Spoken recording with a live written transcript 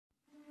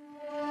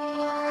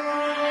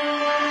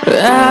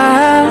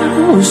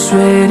I was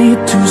ready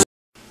to.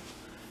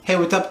 Hey,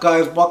 what's up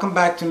guys? Welcome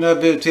back to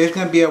another video. Today's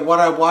going to be a what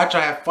I watch.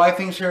 I have 5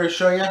 things here to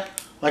show you.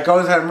 Like I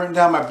always have them written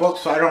down in my book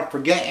so I don't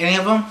forget any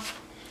of them.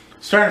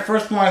 Starting the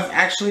first one is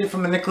actually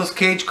from the Nicolas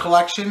Cage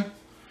collection.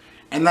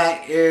 And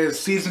that is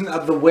Season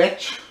of the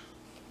Witch.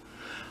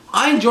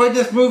 I enjoyed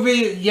this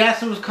movie.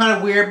 Yes, it was kind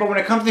of weird, but when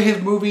it comes to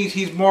his movies,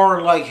 he's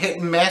more like hit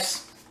and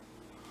miss.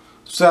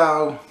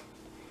 So,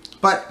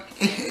 but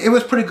it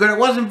was pretty good. It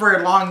wasn't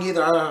very long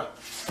either.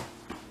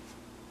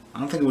 I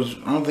don't think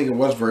it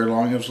was very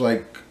long. It was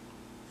like,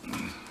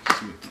 let's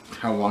see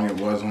how long it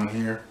was on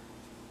here.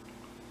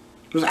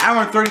 It was an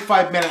hour and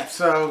 35 minutes.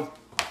 So,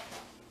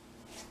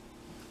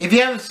 if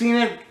you haven't seen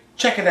it,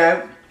 check it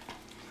out.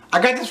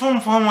 I got this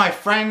one from my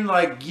friend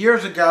like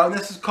years ago. And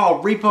this is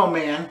called Repo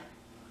Man.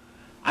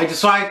 I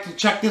decided to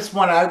check this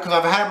one out because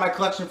I've had it in my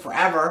collection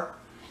forever.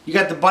 You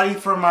got the buddy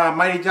from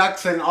Mighty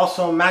Ducks and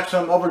also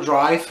Maximum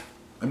Overdrive,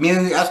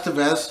 Emilio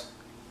Estevez.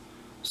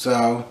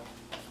 So,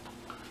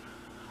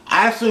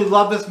 I absolutely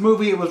love this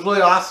movie. It was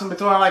really awesome.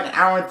 It's only like an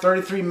hour and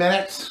 33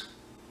 minutes.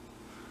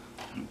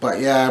 But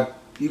yeah,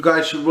 you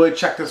guys should really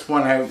check this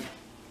one out.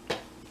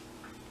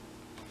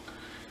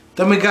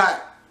 Then we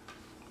got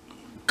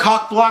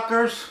Cock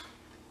Blockers.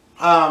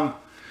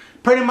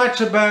 Pretty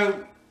much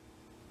about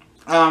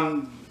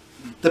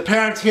the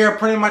parents here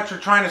pretty much are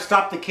trying to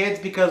stop the kids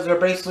because they're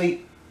going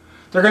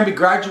to be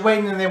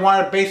graduating and they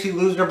want to basically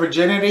lose their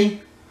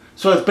virginity.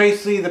 So it's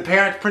basically the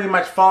parents pretty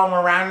much following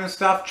them around and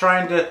stuff,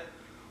 trying to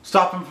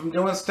stop them from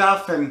doing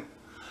stuff. And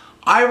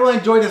I really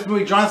enjoyed this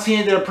movie. John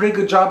Cena did a pretty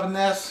good job in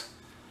this.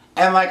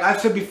 And like I've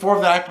said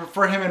before that I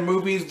prefer him in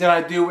movies than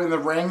I do in the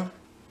ring.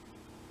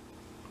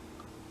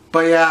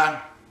 But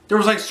yeah, there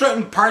was like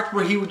certain parts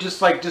where he would just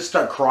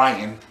start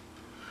crying.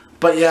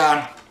 But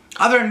yeah,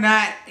 other than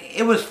that,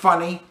 it was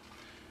funny.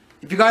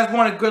 If you guys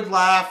want a good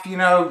laugh, you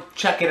know,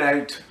 check it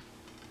out.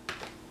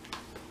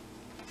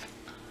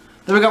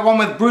 Then we got one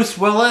with Bruce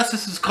Willis.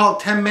 This is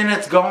called 10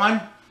 Minutes Gone.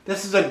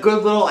 This is a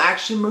good little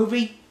action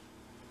movie.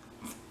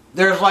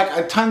 There's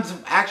like tons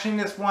of action in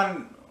this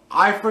one.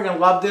 I freaking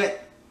loved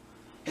it.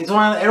 It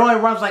only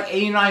runs like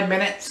 89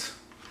 minutes.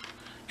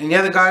 And the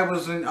other guy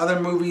was in other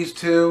movies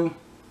too.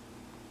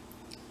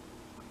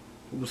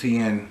 What was he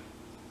in?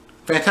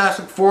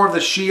 Fantastic Four, The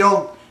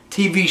Shield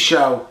TV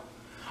show.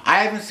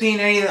 I haven't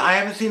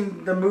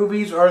seen the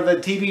movies or the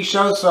TV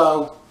show,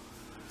 so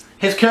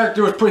his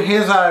character was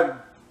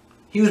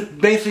he was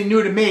basically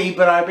new to me,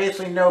 but I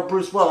basically know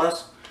Bruce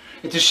Willis.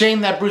 It's a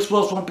shame that Bruce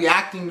Willis won't be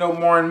acting no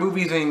more in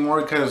movies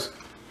anymore because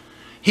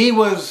he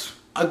was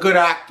a good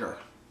actor.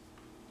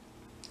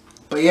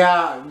 But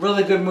yeah,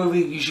 really good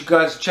movie. You should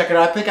guys check it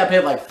out. I think I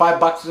paid like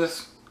 $5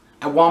 this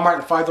at Walmart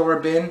in a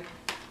 $5 bin.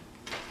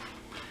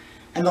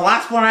 And the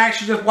last one I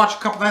actually just watched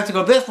a couple nights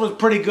ago. This was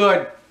pretty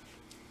good.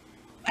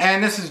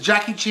 And this is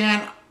Jackie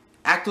Chan,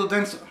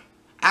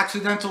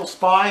 Accidental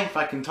Spy, if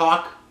I can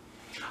talk.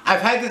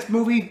 I've had this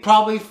movie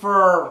probably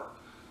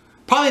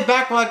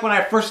back like when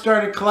I first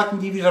started collecting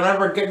DVDs. I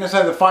remember getting this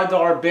out of the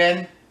 $5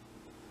 bin.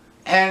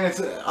 And it's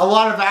a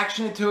lot of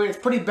action to it. It's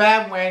pretty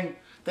bad when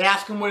they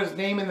ask him what his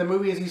name in the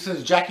movie is. He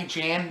says Jackie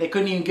Chan. They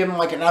couldn't even give him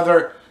like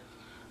another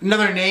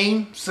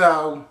name.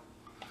 So,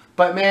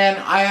 but man,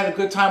 I had a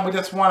good time with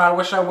this one. I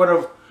wish I would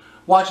have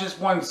watched this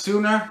one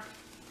sooner.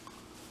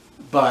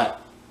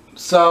 But,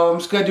 so I'm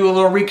just going to do a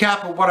little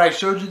recap of what I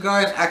showed you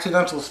guys.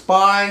 Accidental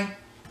Spy.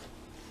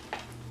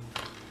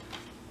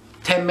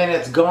 10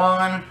 Minutes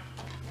Gone.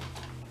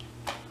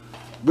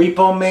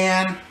 Repo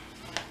Man.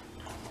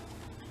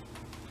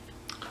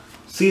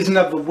 Season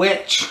of the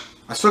Witch.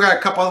 I still got a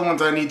couple other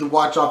ones I need to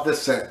watch off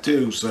this set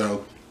too,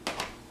 so.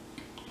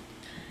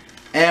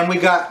 And we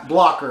got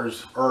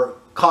blockers, or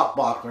cock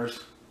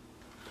blockers.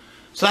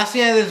 So that's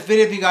the end of this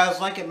video. If you guys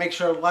like it, make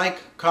sure to like,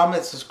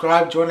 comment,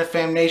 subscribe, join the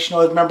Fam Nation.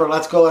 Always remember,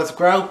 let's go, let's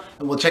grow.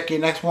 And we'll check you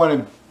next one,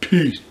 and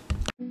peace.